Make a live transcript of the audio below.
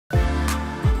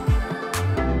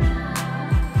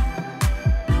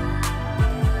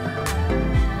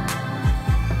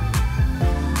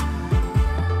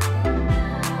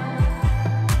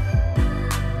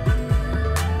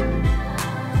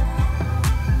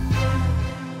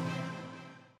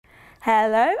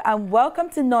Hello and welcome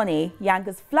to NONI,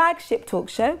 Yanga's flagship talk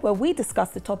show, where we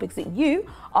discuss the topics that you,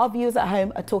 our viewers at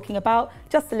home, are talking about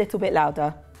just a little bit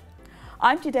louder.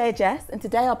 I'm Judea Jess, and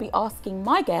today I'll be asking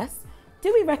my guests,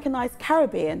 do we recognise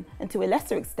Caribbean and to a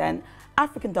lesser extent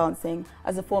African dancing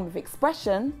as a form of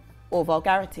expression or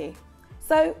vulgarity?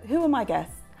 So who are my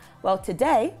guests? Well,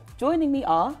 today joining me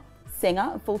are singer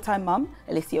and full-time mum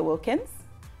Alicia Wilkins,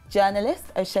 journalist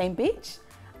O'Shane Beach,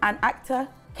 and actor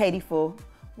Katie Ford.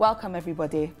 Welcome,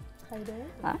 everybody. How you doing?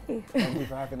 Hi. Thank you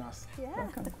for having us. Yeah.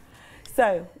 Welcome.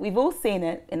 So, we've all seen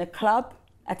it in a club,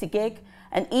 at a gig,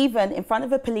 and even in front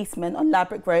of a policeman on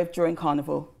Ladbroke Grove during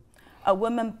Carnival. A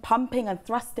woman pumping and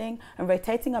thrusting and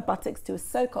rotating her buttocks to a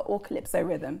soca or calypso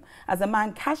rhythm as a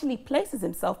man casually places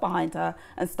himself behind her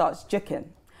and starts juking.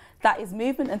 That is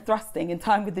movement and thrusting in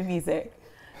time with the music.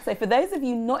 So for those of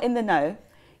you not in the know,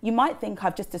 you might think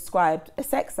I've just described a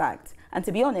sex act. And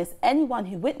to be honest, anyone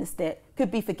who witnessed it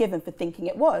could be forgiven for thinking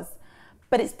it was.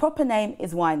 But its proper name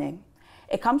is whining.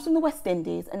 It comes from the West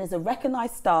Indies and is a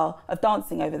recognised style of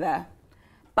dancing over there.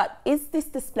 But is this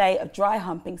display of dry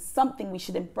humping something we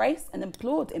should embrace and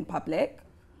applaud in public?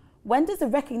 When does a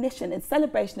recognition and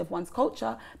celebration of one's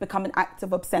culture become an act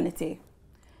of obscenity?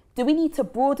 Do we need to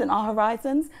broaden our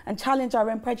horizons and challenge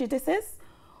our own prejudices?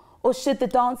 Or should the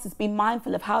dancers be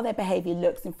mindful of how their behaviour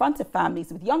looks in front of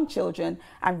families with young children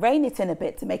and rein it in a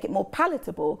bit to make it more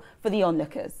palatable for the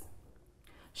onlookers?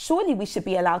 Surely we should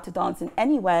be allowed to dance in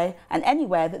any way and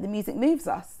anywhere that the music moves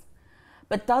us.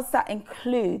 But does that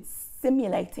include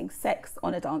simulating sex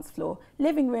on a dance floor,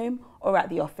 living room or at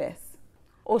the office?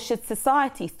 Or should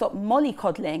society stop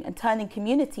mollycoddling and turning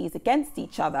communities against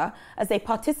each other as they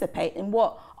participate in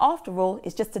what, after all,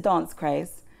 is just a dance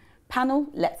craze? Panel,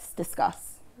 let's discuss.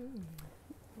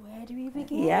 Where do we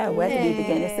begin? Yeah, where do we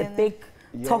begin? It's a big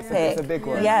topic. It's a big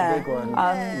one. Yeah. It's a big one.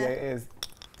 Yeah, it is.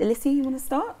 Alicia, you want to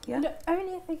start? Yeah. The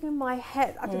only thing in my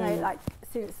head, I don't know, like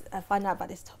since I find out about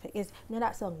this topic is, you know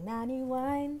that song, Nanny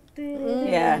Wine?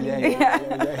 Yeah.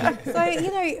 So,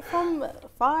 you know, from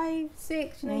 5,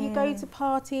 6, you know, you go to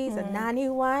parties and Nanny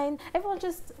Wine, everyone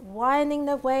just whining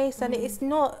their waist and it's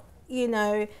not, you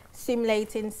know,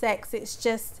 simulating sex, it's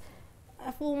just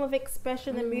a form of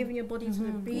expression and moving your body to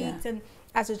the beat. And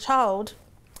as a child,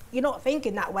 you're not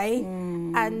thinking that way,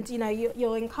 and you know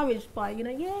you're encouraged by, you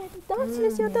know, dance,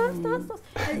 Alicia, dance.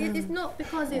 And it's not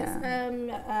because it's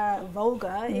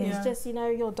vulgar. It's just, you know,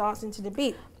 you're dancing to the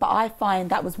beat. But I find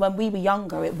that was when we were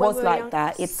younger. It was like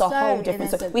that. It's a whole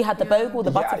different story. We had the bogle,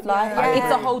 the butterfly.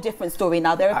 It's a whole different story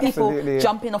now. There are people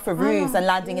jumping off of roofs and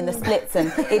landing in the splits,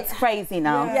 and it's crazy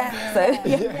now.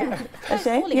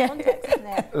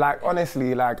 Like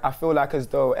honestly, like I feel like as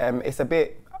though it's a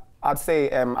bit. I'd say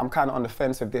I'm kind of on the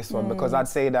fence with this one because I'd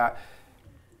say that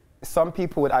some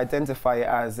people would identify it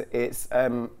as it's,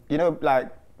 you know,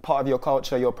 like part of your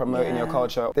culture, you're promoting your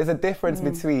culture. There's a difference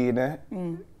between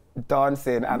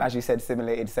dancing and, as you said,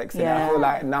 simulated sex. I feel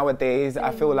like nowadays,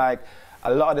 I feel like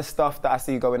a lot of the stuff that I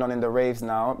see going on in the raves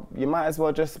now, you might as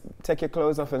well just take your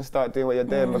clothes off and start doing what you're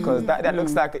doing because that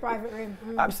looks like... Private room.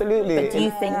 Absolutely. But do you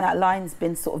think that line's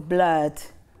been sort of blurred?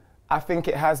 I think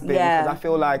it has been because I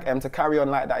feel like to carry on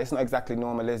like that, it's not exactly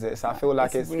normal, is it? So I feel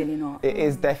like it's really not. It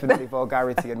is definitely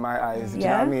vulgarity in my eyes. Do you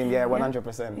know what I mean? Yeah,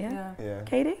 100%. Yeah.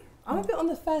 Katie? I'm a bit on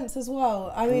the fence as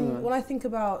well. I mean, when I think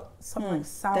about something like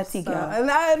salsa,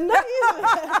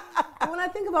 when I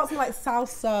think about something like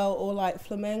salsa or like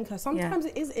flamenco, sometimes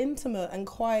it is intimate and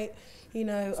quite, you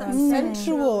know,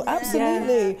 sensual,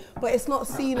 absolutely. But it's not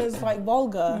seen as like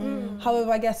vulgar.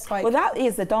 However, I guess like... Well, that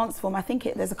is a dance form. I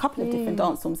think there's a couple of different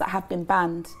dance forms that have been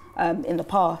banned in the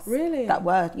past. Really? That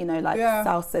were, you know, like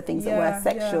salsa, things that were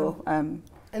sexual.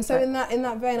 And so in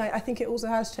that vein, I think it also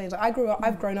has changed. Like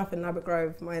I've grown up in Ladbroke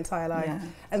Grove my entire life.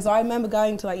 And so I remember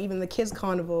going to like even the kids'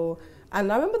 carnival. And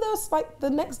I remember there was like the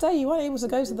next day you weren't able to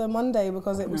go to the Monday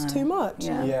because it was too much.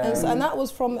 And that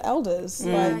was from elders.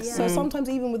 So sometimes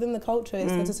even within the culture,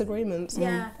 it's the disagreements.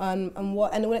 And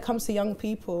when it comes to young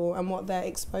people and what they're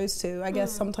exposed to, I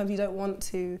guess sometimes you don't want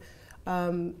to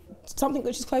something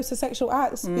which is close to sexual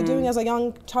acts. You're doing as a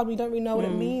young child, you don't really know what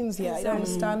it means yet. You don't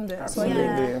understand it. So I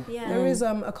think there is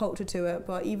a culture to it,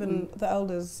 but even the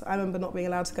elders, I remember not being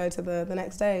allowed to go to the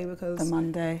next day because... The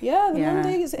Monday.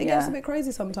 Monday, it gets a bit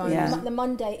crazy sometimes. The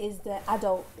Monday is the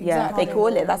adult. They call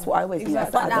it, that's what I always do.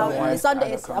 But now,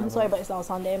 Sunday, I'm sorry, but it's not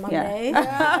Sunday, Monday.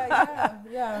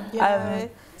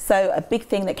 So a big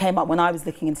thing that came up when I was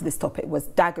looking into this topic was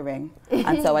daggering.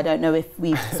 And so I don't know if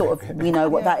we know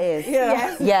what that is.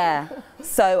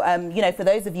 So, you know, for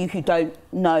those of you who don't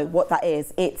know what that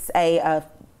is, it's a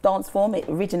dance form. It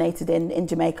originated in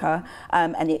Jamaica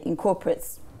and it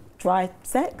incorporates dry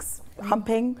sex.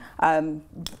 humping,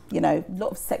 you know, a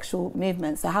lot of sexual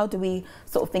movement. So how do we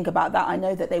sort of think about that? I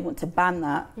know that they want to ban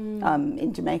that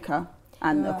in Jamaica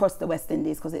and across the West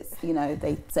Indies because it's, you know,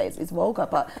 they say it's vulgar,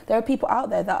 but there are people out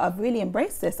there that have really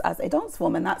embraced this as a dance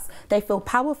form, and they feel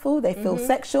powerful, they feel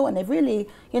sexual, and they've really,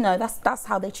 you know, that's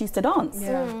how they choose to dance.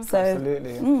 So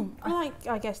absolutely.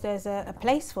 I guess there's a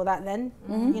place for that then.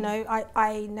 You know,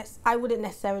 I wouldn't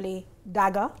necessarily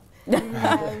dagger.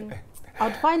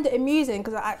 I'd find it amusing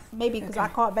because I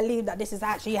can't believe that this is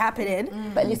actually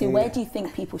happening. But Lucy, where do you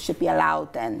think people should be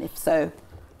allowed then, if so,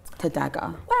 to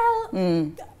dagger?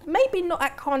 Well, maybe not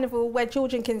at carnival where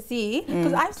children can see,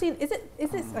 because I've seen. Is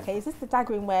this the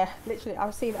daggering where literally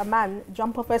I've seen a man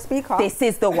jump off a speaker? This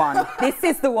is the one. This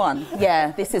is the one.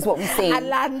 Yeah, this is what we've seen. And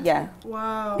land. Yeah.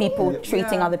 Wow. People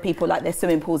treating other people like they're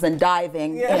swimming pools and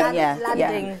diving.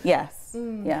 Landing. Yes.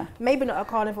 Yeah. Maybe not at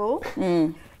carnival.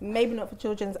 Maybe not for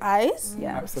children's eyes.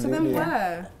 Yeah. Absolutely. So then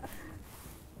where?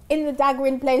 In the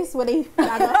daggering place where they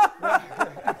dagger.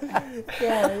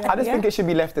 I just think it should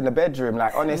be left in the bedroom.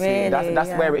 Like, honestly, Really, that's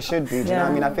where it should be. Do you know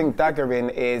what I mean? I think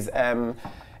daggering is,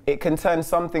 it can turn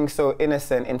something so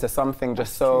innocent into something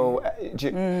just so,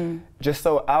 just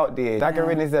so out there.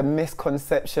 Daggering is a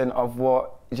misconception of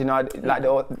what, you know, like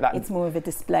it's more of a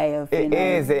display of. It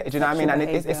is. Do you know what I mean? And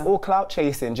it's all clout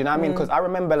chasing. Do you know what I mean? Because I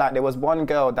remember, like, there was one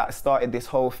girl that started this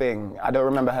whole thing. I don't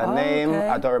remember her name. Okay.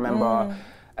 I don't remember.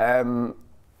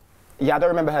 Yeah, I don't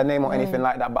remember her name or anything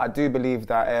like that, but I do believe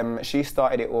that she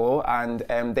started it all,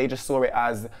 and they just saw it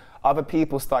as other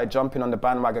people started jumping on the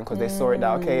bandwagon because they saw it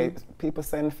that, okay, people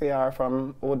send Fiara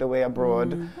from all the way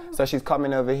abroad, so she's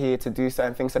coming over here to do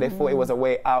certain things, so they thought it was a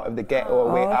way out of the ghetto,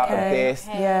 a way out of this,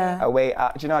 a way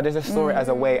out, do you know, they just saw it as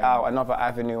a way out, another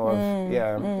avenue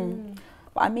of,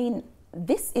 But I mean,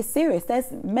 this is serious.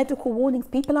 There's medical warnings.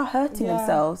 People are hurting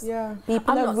themselves. People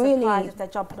I'm are not really surprised if they're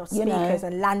jumping off you know, speakers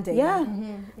and landing.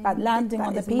 Landing that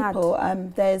on the is mad.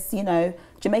 people. There's, you know,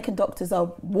 Jamaican doctors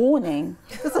are warning.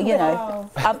 You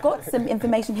know, I've got some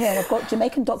information here, and I've got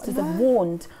Jamaican doctors have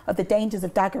warned of the dangers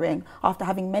of daggering after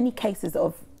having many cases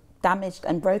of damaged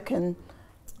and broken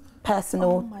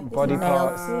personal body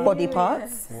parts. Body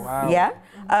parts. Wow.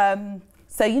 Yeah.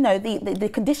 So, you know, the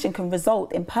condition can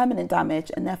result in permanent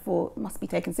damage and therefore must be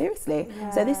taken seriously.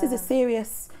 So this is a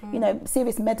serious, you know,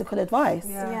 serious medical advice.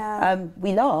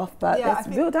 We laugh, but there's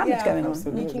real damage going on.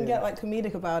 Absolutely. You can get like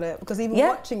comedic about it because even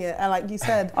watching it, and like you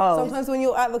said, Oh. sometimes when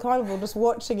you're at the carnival, just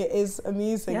watching it is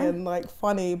amusing and like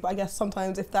funny. But I guess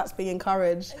sometimes if that's being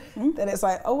encouraged, then it's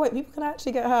like, oh wait, people can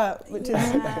actually get hurt. Which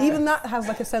is even that has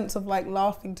like a sense of like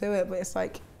laughing to it, but it's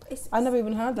like I never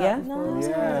even heard that.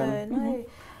 No.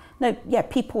 No,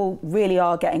 people really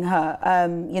are getting hurt.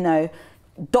 You know,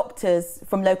 doctors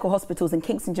from local hospitals in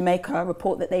Kingston, Jamaica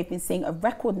report that they've been seeing a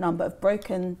record number of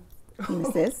broken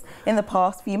penises in the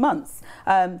past few months.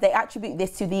 They attribute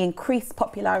this to the increased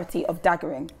popularity of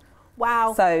daggering.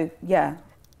 Wow. So, yeah.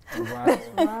 Wow.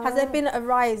 Has there been a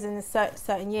rise in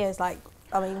certain years? Like,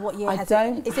 I mean, what year I has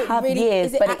don't it? Is it have really, years,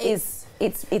 is it but at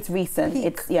it's recent.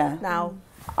 peak now?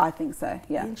 I think so,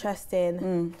 yeah.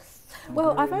 Interesting.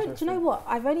 Well, do you know what?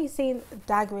 I've only seen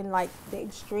daggering, like the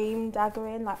extreme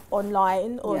daggering, like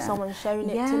online, or someone showing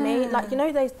it to me. Like, you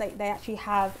know, they actually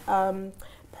have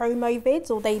promo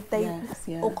vids,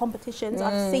 or or competitions.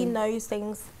 I've seen those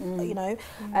things, you know,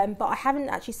 but I haven't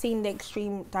actually seen the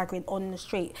extreme daggering on the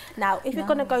street. Now, if you're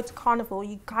going to go to carnival,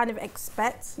 you kind of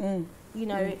expect, you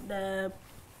know,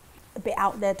 a bit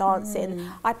out there dancing.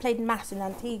 I played mass in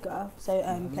Antigua,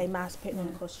 so played mass, putting on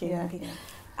a costume,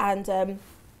 and.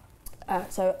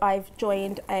 So I've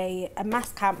joined a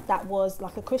mass camp that was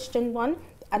like a Christian one,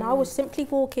 and I was simply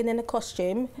walking in a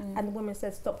costume, and the woman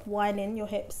said, "Stop whining your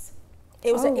hips."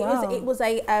 It was it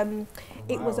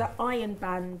was an iron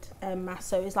band mass,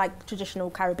 so it's like traditional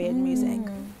Caribbean music.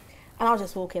 And I was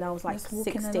just walking. I was like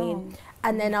 16,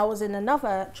 and then I was in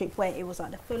another troupe where it was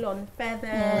like the full-on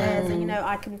feathers, and you know,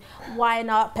 I can wind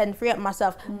up and free up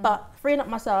myself. But freeing up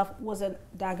myself wasn't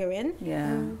daggering.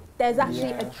 There's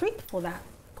actually a troupe for that,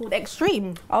 called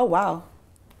Extreme. Oh, wow.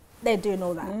 They're doing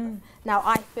all that. Now,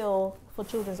 I feel for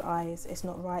children's eyes, it's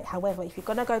not right. However, if you're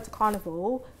going to go to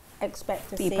carnival, expect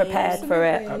to see... Be prepared for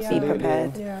it. Absolutely. Be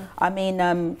prepared. I mean,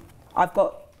 I've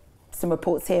got some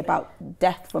reports here about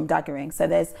death from daggering. So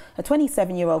there's a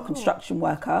 27-year-old construction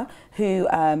worker who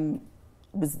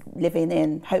was living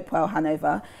in Hopewell,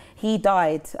 Hanover. He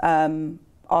died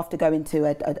after going to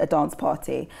a dance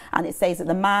party. And it says that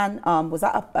the man was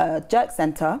at a jerk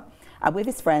centre with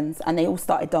his friends, and they all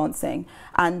started dancing,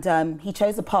 and he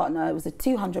chose a partner. It was a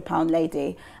 200-pound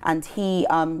lady, and he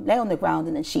lay on the ground,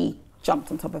 and then she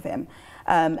jumped on top of him,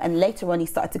 and later on he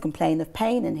started to complain of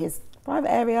pain in his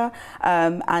private area,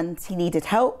 and he needed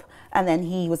help. And then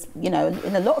he was, you know,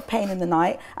 in a lot of pain in the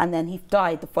night, and then he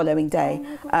died the following day.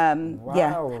 Wow.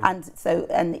 Yeah,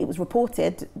 and it was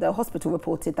reported, the hospital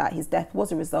reported that his death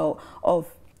was a result of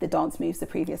the dance moves the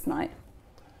previous night.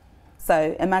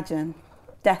 So imagine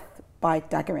death by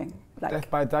daggering. Like, death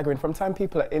by daggering. From time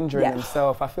people are injuring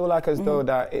themselves, I feel like as though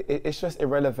that it's just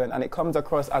irrelevant, and it comes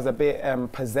across as a bit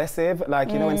possessive. Like,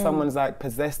 you know, when someone's like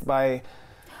possessed by...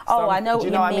 I know what you mean. Do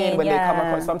you know what I mean? When they come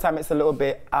across, sometimes it's a little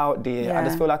bit out there. I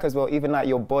just feel like as well, even like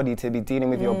your body, to be dealing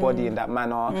with your body in that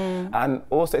manner. And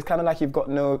also it's kind of like you've got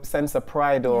no sense of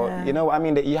pride, or, you know what I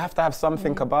mean? That you have to have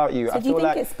something about you. So do you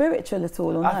think it's spiritual at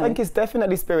all, or no? I think it's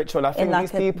definitely spiritual. I think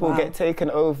these people get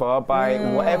taken over by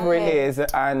whatever it is,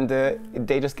 and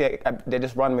they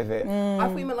just run with it. I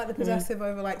thought you meant like the possessive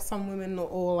over like some women,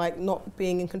 or like not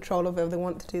being in control of whether they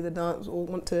want to do the dance or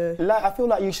want to... Like, I feel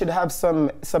like you should have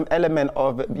some element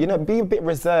of, you know, be a bit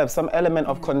reserved, some element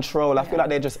of control. I feel like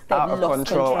they're just out of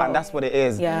control, and that's what it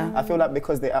is. I feel like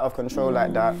because they're out of control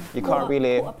like that, you can't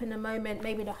really... Caught up in the moment,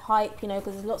 maybe the hype, you know,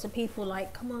 because there's lots of people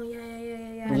like, come on,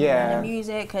 and the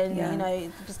music, and, you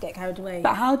know, just get carried away.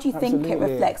 But how do you think it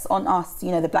reflects on us,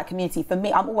 you know, the black community? For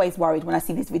me, I'm always worried when I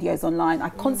see these videos online. I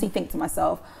constantly think to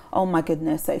myself, oh my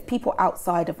goodness, so if people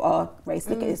outside of our race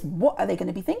look at this, what are they going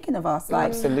to be thinking of us?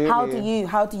 Like, how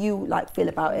do you like feel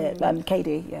about it,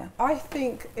 Katie? Yeah. I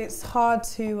think it's hard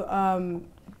to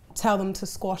tell them to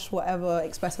squash whatever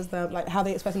expresses them, like how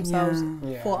they express themselves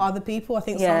for other people. I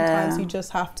think sometimes you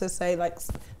just have to say, like,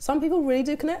 some people really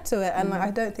do connect to it, and like,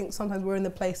 I don't think sometimes we're in the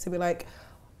place to be like,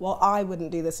 well, I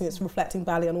wouldn't do this, and it's reflecting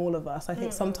badly on all of us. I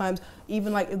think sometimes,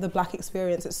 even like the black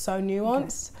experience, it's so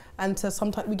nuanced, and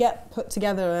sometimes we get put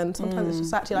together, and sometimes it's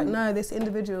just actually like, no, this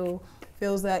individual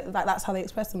feels that that's how they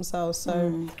express themselves.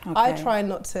 So I try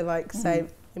not to like say,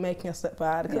 you're making us look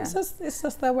bad, because it's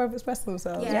just their way of expressing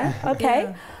themselves.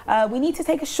 We need to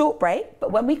take a short break,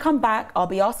 but when we come back, I'll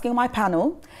be asking my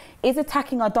panel, is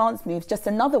attacking our dance moves just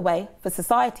another way for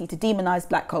society to demonise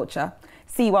black culture?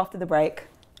 See you after the break.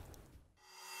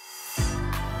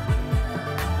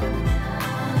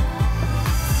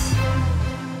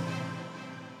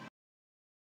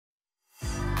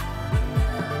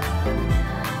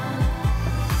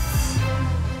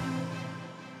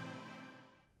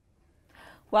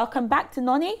 Welcome back to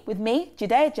NONI with me,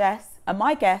 Judea Jess, and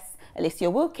my guests, Alicia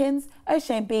Wilkins,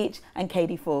 O'Shane Beach, and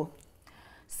Katie Fall.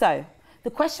 So,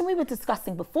 the question we were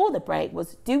discussing before the break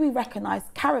was, do we recognise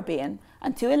Caribbean,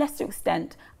 and to a lesser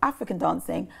extent, African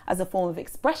dancing, as a form of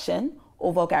expression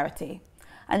or vulgarity?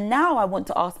 And now I want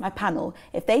to ask my panel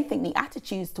if they think the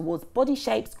attitudes towards body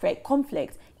shapes create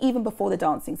conflict even before the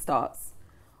dancing starts.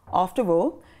 After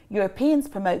all, Europeans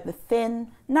promote the thin,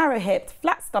 narrow-hipped,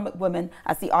 flat-stomached woman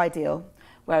as the ideal,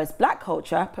 whereas black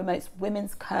culture promotes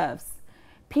women's curves.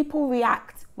 People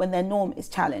react when their norm is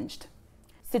challenged.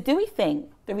 So do we think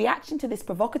the reaction to this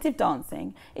provocative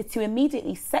dancing is to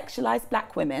immediately sexualise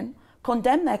black women,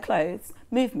 condemn their clothes,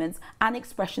 movements and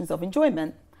expressions of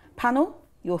enjoyment? Panel,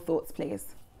 your thoughts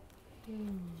please.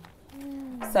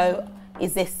 So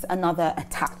is this another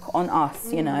attack on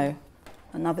us, you know?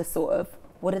 Another sort of,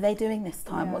 what are they doing this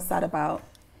time? What's that about?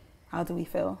 How do we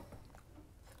feel?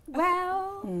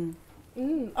 Well...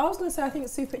 I was going to say, I think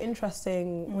it's super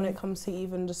interesting when it comes to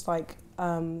even just like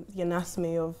the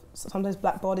anatomy of sometimes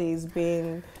black bodies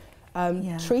being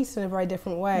treated in a very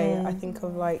different way. I think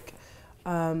of like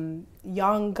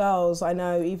young girls I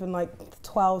know, even like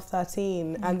 12,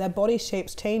 13, and their body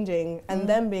shapes changing and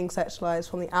them being sexualized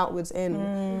from the outwards in.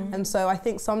 And so I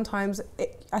think sometimes,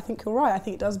 I think you're right, I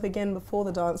think it does begin before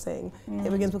the dancing.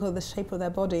 It begins because of the shape of their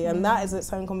body, and that is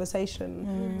its own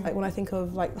conversation. Like when I think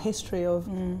of like the history of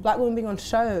black women being on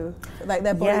show, like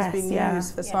their bodies being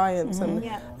used for science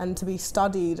and to be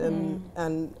studied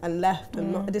and left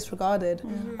and not disregarded.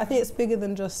 I think it's bigger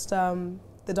than just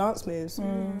the dance moves.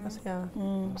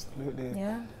 Absolutely.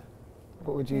 Yeah.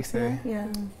 What would you say?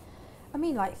 I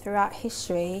mean, like throughout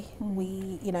history,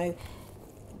 we, you know,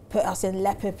 put us in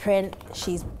leopard print.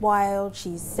 She's wild,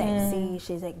 she's sexy,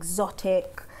 she's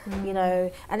exotic, you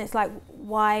know, and it's like,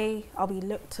 why are we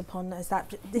looked upon as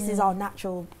that? This is our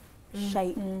natural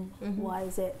shape. Why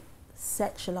is it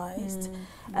sexualized?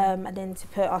 And then to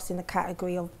put us in the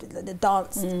category of the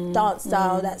dance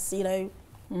style, that's, you know,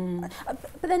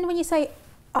 but then when you say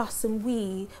us and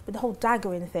we, with the whole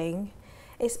daggering thing,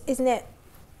 isn't it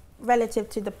relative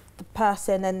to the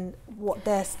person and what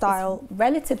their style? It's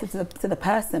relative to the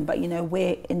person, but you know,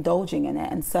 we're indulging in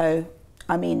it, and so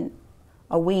I mean,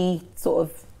 are we sort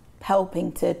of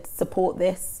helping to support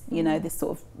this, you know, this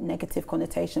sort of negative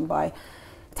connotation by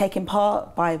taking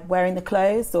part, by wearing the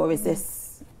clothes, or is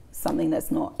this something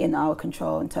that's not in our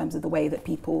control in terms of the way that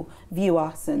people view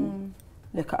us and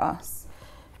look at us.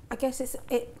 I guess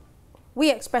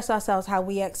we express ourselves how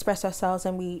we express ourselves,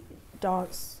 and we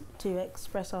dance to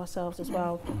express ourselves as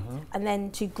well. And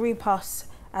then to group us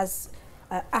as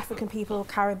African people,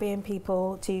 Caribbean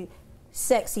people, to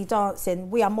sexy dancing,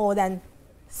 we are more than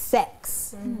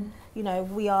sex. You know,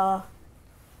 we are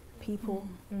people,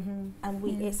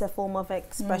 and it's a form of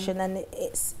expression, and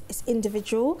it's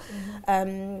individual.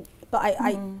 But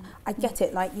I get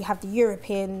it. Like, you have the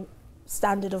European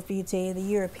standard of beauty, the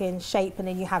European shape, and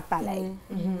then you have ballet.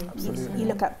 You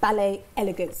look at ballet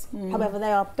elegance. However,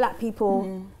 there are black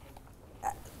people,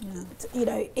 you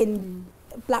know, in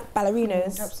black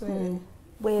ballerinas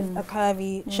with a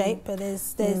curvy shape, but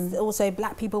there's also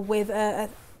black people with a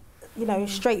you know,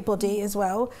 straight body as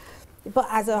well. But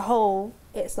as a whole,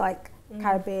 it's like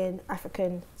Caribbean,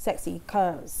 African, sexy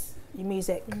curves, your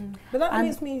music. But that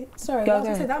makes me, sorry, I was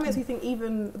gonna say, that makes me think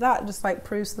even that just like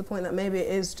proves to the point that maybe it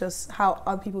is just how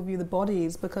other people view the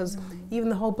bodies, because even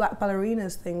the whole black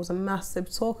ballerinas thing was a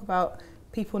massive talk about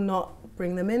people not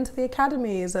bring them into the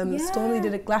academies, and Stormy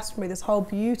did at Glastonbury, this whole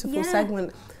beautiful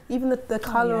segment. Even the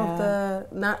colour of the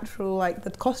natural, like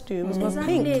the costumes was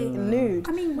pink and nude.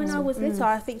 I mean, when I was little,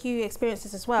 I think you experienced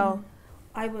this as well.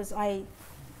 I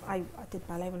did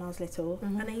ballet when I was little,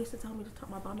 and they used to tell me to tuck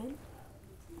my bum in.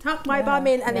 Tuck my bum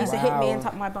in, and they used to hit me and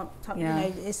tuck my bum. You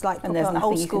know, it's like proper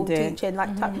old school teaching.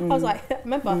 Like, tuck. I was like, I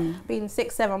remember being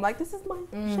 6, 7. I'm like, this is my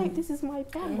shape, this is my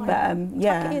bum. Like,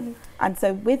 tuck it in. And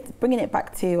so with bringing it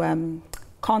back to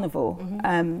Carnival,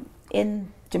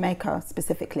 in Jamaica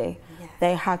specifically,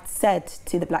 they had said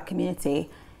to the black community,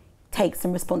 take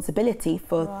some responsibility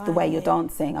for the way you're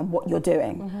dancing and what you're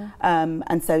doing.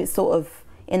 And so it's sort of,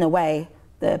 in a way,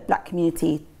 the black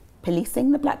community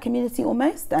policing the black community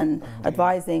almost, and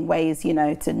advising ways, you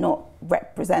know, to not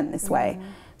represent this way.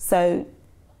 So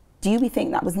do we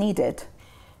think that was needed?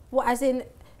 What, as in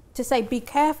to say be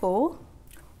careful?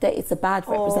 That it's a bad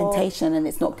representation and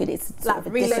it's not good, it's sort of a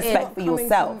disrespect for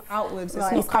yourself. Outwards,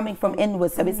 it's coming from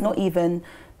inwards, so it's not even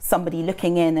somebody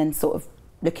looking in and sort of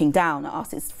looking down at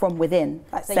us, it's from within.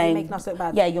 Like saying, you're making us look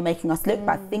bad. Yeah, you're making us look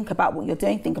bad. Think about what you're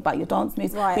doing, think about your dance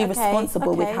moves. Be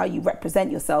responsible with how you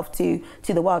represent yourself to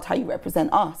the world, how you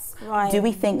represent us. Do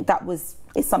we think that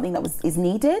is something that is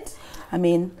needed? I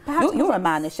mean, you're a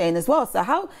man, Shane, as well. So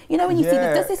how, you know, when you see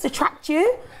this, does this attract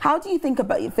you? How do you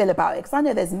feel about it? Because I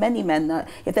know there's many men that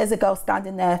if there's a girl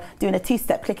standing there doing a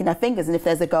 2-step, clicking her fingers, and if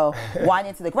there's a girl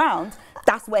whining to the ground,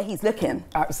 that's where he's looking.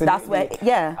 Absolutely. That's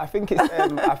where, I think it's,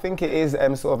 I think it is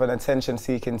sort of an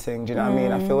attention-seeking thing. Do you know what I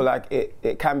mean? I feel like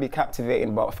it can be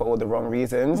captivating, but for all the wrong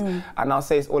reasons. And I'll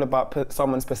say it's all about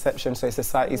someone's perception, so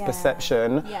society's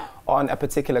perception on a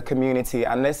particular community.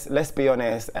 And let's be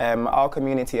honest, our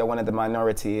community are one of the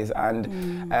minorities,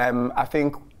 and I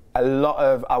think a lot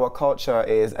of our culture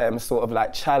is sort of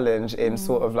like challenged in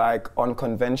sort of like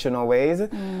unconventional ways.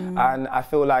 And I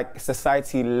feel like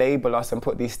society label us and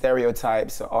put these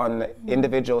stereotypes on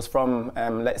individuals from,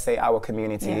 let's say, our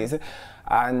communities.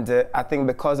 And I think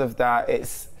because of that,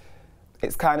 it's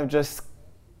kind of just,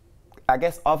 I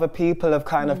guess other people have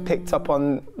kind of picked up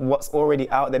on what's already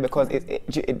out there, because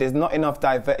there's not enough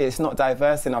it's not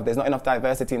diverse enough. There's not enough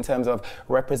diversity in terms of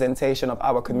representation of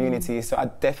our community. So I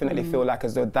definitely feel like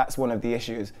as though that's one of the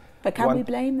issues. But can we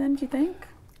blame them, do you think?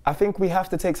 I think we have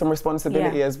to take some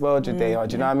responsibility as well, Judea.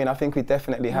 Do you know what I mean? I think we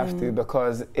definitely have to,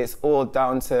 because it's all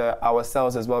down to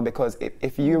ourselves as well. Because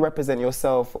if you represent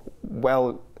yourself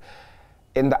well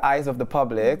in the eyes of the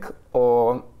public,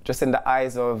 or just in the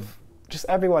eyes of just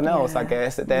everyone else, I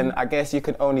guess, then I guess you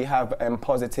can only have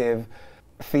positive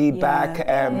feedback,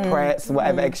 press,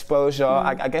 whatever exposure.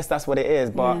 I guess that's what it is.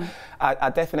 But I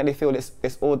definitely feel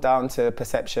it's all down to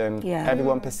perception.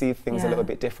 Everyone perceives things a little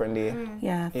bit differently.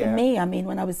 For me, I mean,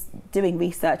 when I was doing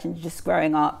research and just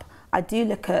growing up, I do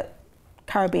look at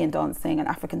Caribbean dancing and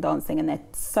African dancing, and they're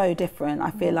so different.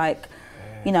 I feel like,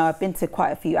 you know, I've been to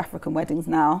quite a few African weddings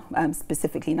now,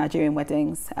 specifically Nigerian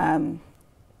weddings,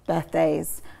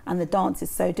 birthdays, and the dance is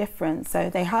so different. So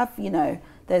they have, you know,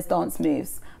 there's dance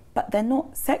moves, but they're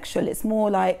not sexual. It's more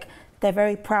like they're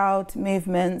very proud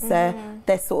movements,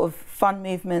 they're sort of fun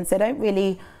movements. They don't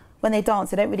really, when they dance,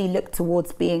 they don't really look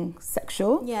towards being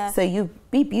sexual. So you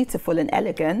be beautiful and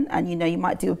elegant, and you know, you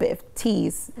might do a bit of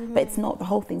tease, but it's not, the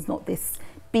whole thing's not this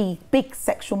big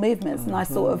sexual movements. And I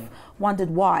sort of wondered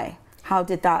why. How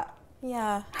did that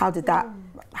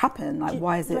happen? Like,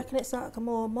 why is it? Do you reckon it's like a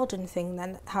more modern thing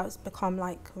than how it's become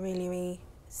like really, really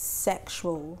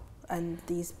sexual? and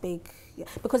these big,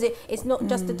 because it's not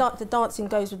just the dancing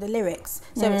goes with the lyrics,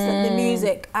 so it's like the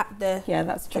music at the,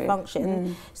 that's true. the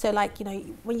function. So like, you know,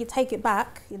 when you take it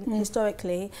back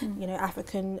historically, you know,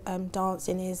 African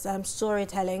dancing is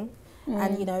storytelling.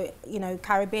 And you know,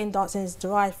 Caribbean dancing is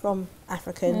derived from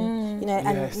African, you know,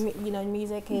 and you know,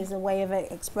 music is a way of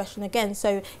expression again.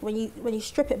 So when you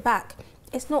strip it back,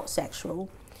 it's not sexual,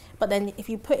 but then if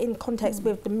you put in context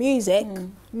with the music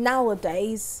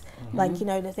nowadays, like, you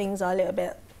know, the things are a little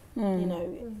bit, you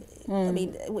know, I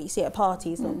mean, what you see at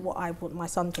parties, not what I want my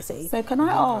son to see. So can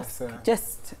I ask,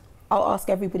 I'll ask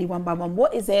everybody one by one,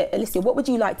 what is it, Alicia, what would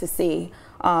you like to see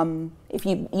if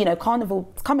you know,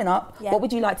 Carnival's coming up, what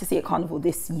would you like to see at Carnival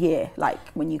this year? Like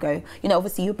when you go, you know,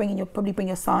 obviously you'll probably bring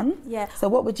your son. Yeah. So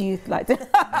what would you like to,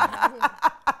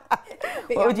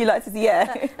 what would you like to see?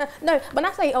 Yeah. No, when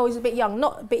I say, oh, he's a bit young,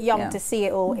 not a bit young to see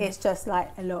it all, it's just like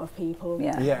a lot of people.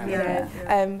 You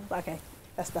know? Okay,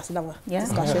 that's another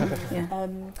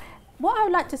discussion. What I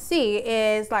would like to see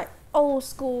is like old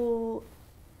school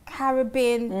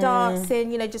Caribbean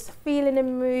dancing, you know, just feeling the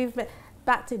movement,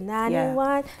 back to Nani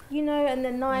wine, you know, and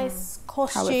the nice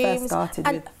costumes. How it first started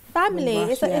and family.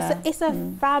 It's a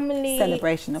family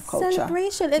celebration of culture.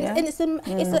 Celebration, and it's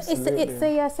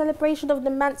a celebration of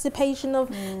the emancipation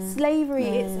of slavery.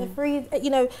 It's a free, you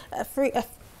know,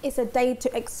 it's a day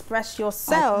to express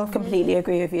yourself. I completely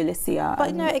agree with you, Alicia.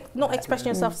 But no, not expressing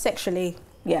yourself sexually.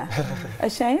 Yeah. A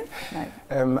shame?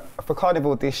 No. For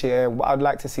Carnival this year, what I'd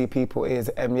like to see people is,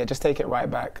 just take it right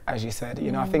back, as you said.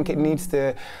 You know, I think it needs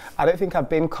to, I don't think I've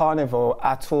been Carnival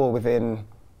at all within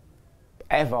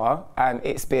ever, and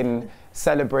it's been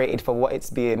celebrated for what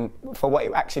what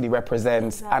it actually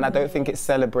represents. And I don't think it's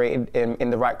celebrated in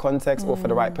the right context or for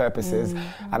the right purposes.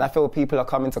 And I feel people are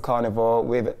coming to Carnival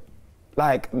with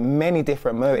like many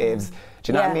different motives.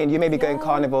 Do you know what I mean? You may be going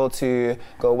Carnival to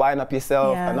go wind up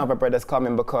yourself, another brother's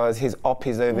coming because his op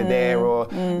is over there, or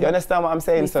you understand what I'm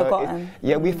saying?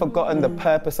 We've forgotten the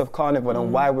purpose of Carnival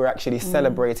and why we're actually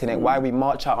celebrating it, why we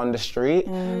march out on the street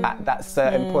at that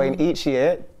certain point each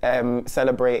year,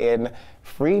 celebrating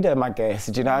freedom, I guess.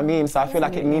 Do you know what I mean? So I feel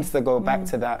like it needs to go back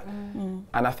to that.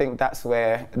 And I think that's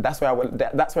where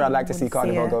I'd like to see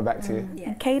Carnival go back to.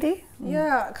 Katie?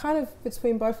 Yeah, kind of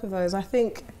between both of those. I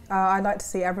think I'd like to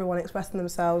see everyone expressing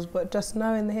themselves, but just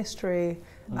knowing the history,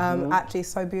 actually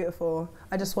so beautiful.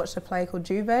 I just watched a play called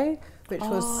Judea, which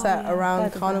was set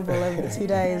around Carnival over the 2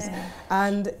 days.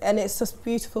 And it's just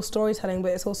beautiful storytelling,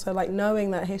 but it's also like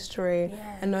knowing that history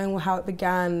and knowing how it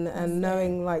began and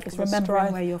knowing like it's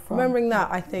remembering where you're from. Remembering that,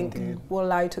 I think, will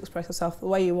allow you to express yourself the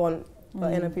way you want,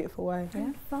 but in a beautiful way.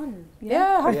 Have fun.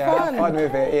 Have fun. Have fun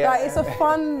with it. Like, it's a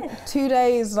fun 2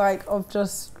 days like of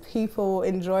just people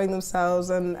enjoying themselves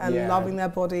and loving their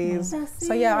bodies.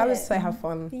 So I would say have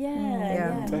fun.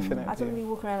 Definitely. I don't really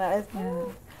walk around like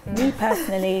this. Me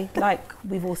personally, like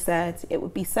we've all said, it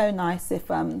would be so nice if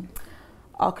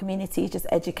our community just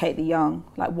educate the young.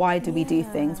 Like, why do we do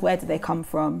things? Where do they come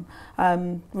from?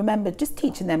 Remember, just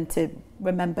teaching them to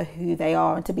remember who they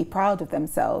are and to be proud of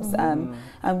themselves.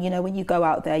 You know, when you go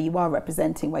out there, you are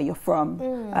representing where you're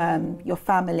from, your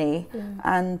family,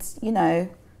 and you know,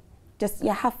 just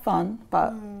have fun,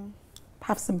 but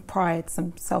have some pride,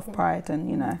 some self-pride, and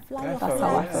you know, that's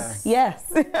how I feel. Yes.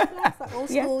 Flags, like old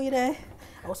school, you know.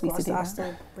 Old school, I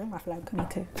still bring my flag. Me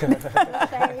too.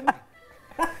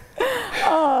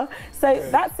 So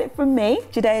that's it from me,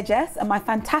 Judea Jess, and my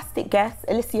fantastic guests,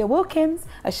 Alicia Wilkins,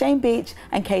 Ashane Beach,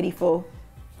 and Katie Fall.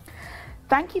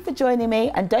 Thank you for joining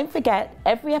me, and don't forget,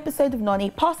 every episode of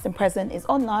NONI, past and present, is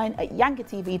online at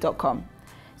yangatv.com.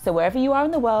 So wherever you are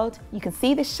in the world, you can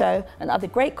see this show and other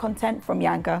great content from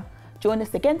Yanga. Join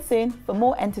us again soon for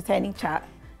more entertaining chat.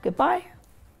 Goodbye.